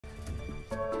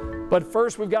But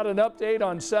first, we've got an update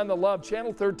on Send the Love.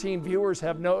 Channel 13 viewers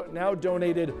have now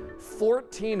donated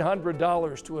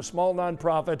 $1,400 to a small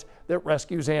nonprofit that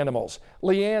rescues animals.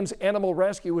 Leann's Animal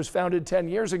Rescue was founded 10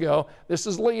 years ago. This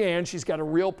is Leann. She's got a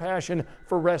real passion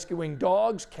for rescuing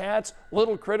dogs, cats,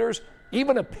 little critters,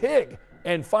 even a pig,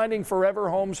 and finding forever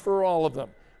homes for all of them.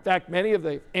 In fact, many of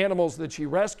the animals that she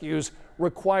rescues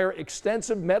require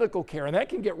extensive medical care, and that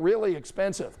can get really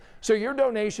expensive. So your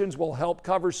donations will help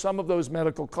cover some of those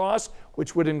medical costs,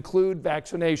 which would include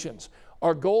vaccinations.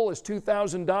 Our goal is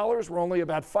 $2,000. We're only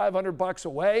about $500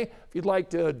 away. If you'd like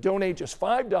to donate just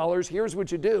 $5, here's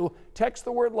what you do. Text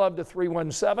the word love to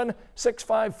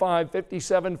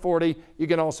 317-655-5740. You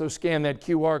can also scan that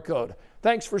QR code.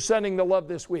 Thanks for sending the love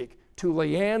this week to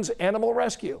Leann's Animal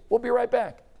Rescue. We'll be right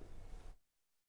back.